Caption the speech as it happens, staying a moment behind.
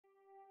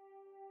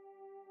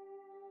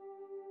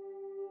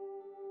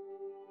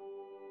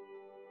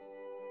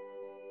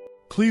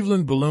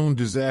Cleveland balloon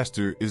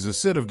disaster is a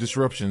set of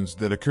disruptions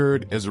that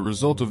occurred as a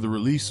result of the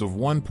release of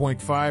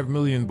 1.5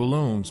 million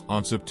balloons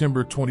on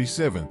September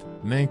 27,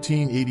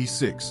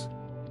 1986.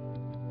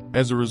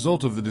 As a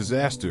result of the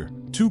disaster,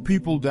 2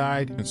 people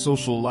died and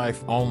social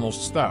life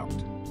almost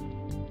stopped.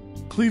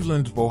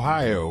 Cleveland,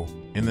 Ohio,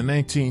 in the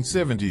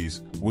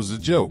 1970s, was a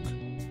joke.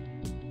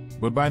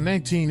 But by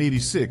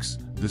 1986,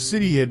 the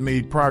city had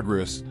made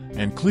progress,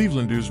 and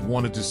Clevelanders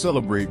wanted to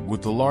celebrate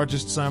with the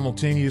largest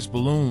simultaneous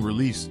balloon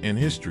release in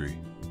history.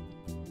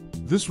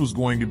 This was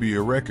going to be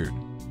a record.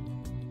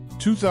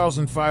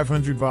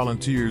 2,500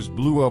 volunteers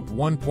blew up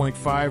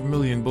 1.5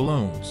 million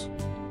balloons.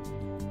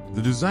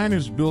 The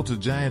designers built a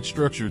giant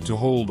structure to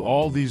hold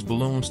all these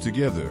balloons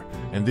together,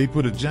 and they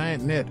put a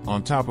giant net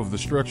on top of the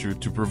structure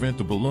to prevent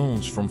the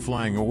balloons from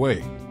flying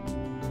away.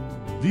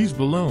 These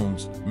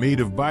balloons, made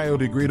of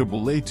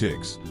biodegradable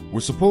latex, were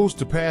supposed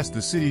to pass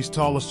the city's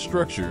tallest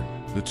structure,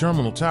 the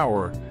Terminal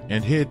Tower,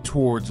 and head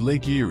towards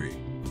Lake Erie.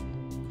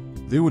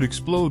 They would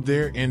explode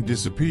there and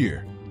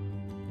disappear.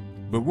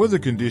 But weather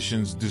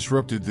conditions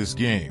disrupted this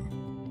game.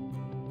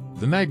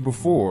 The night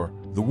before,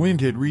 the wind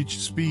had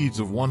reached speeds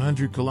of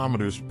 100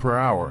 kilometers per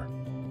hour.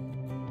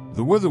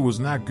 The weather was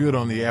not good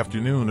on the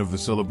afternoon of the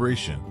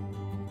celebration.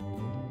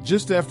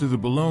 Just after the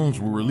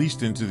balloons were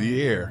released into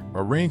the air,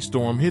 a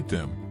rainstorm hit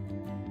them.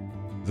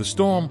 The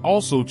storm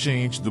also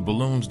changed the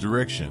balloons'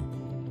 direction.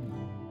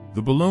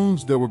 The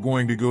balloons that were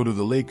going to go to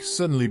the lake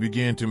suddenly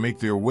began to make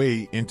their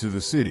way into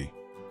the city.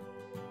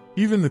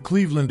 Even the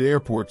Cleveland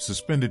airport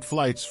suspended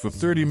flights for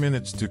 30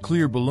 minutes to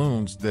clear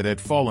balloons that had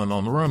fallen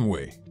on the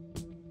runway.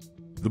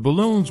 The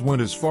balloons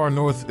went as far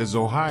north as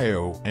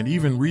Ohio and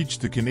even reached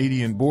the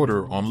Canadian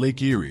border on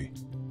Lake Erie.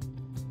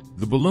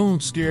 The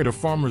balloons scared a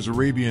farmer's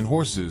Arabian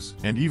horses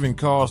and even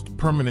caused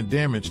permanent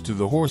damage to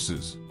the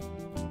horses.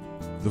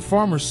 The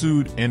farmer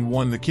sued and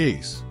won the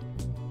case.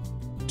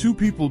 2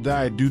 people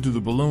died due to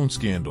the balloon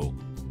scandal.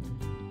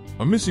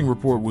 A missing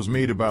report was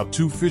made about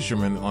 2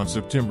 fishermen on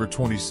September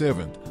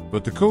 27th,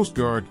 but the Coast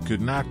Guard could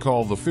not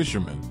call the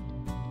fishermen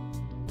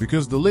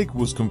because the lake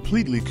was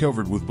completely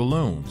covered with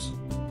balloons.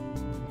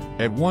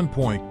 At one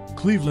point,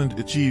 Cleveland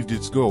achieved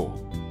its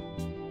goal.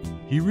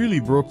 He really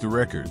broke the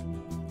record.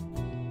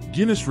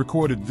 Guinness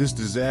recorded this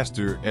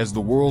disaster as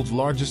the world's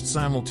largest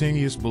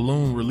simultaneous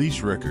balloon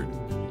release record.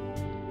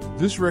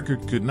 This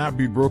record could not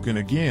be broken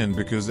again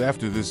because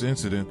after this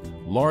incident,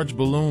 large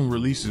balloon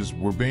releases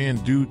were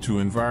banned due to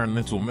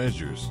environmental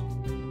measures.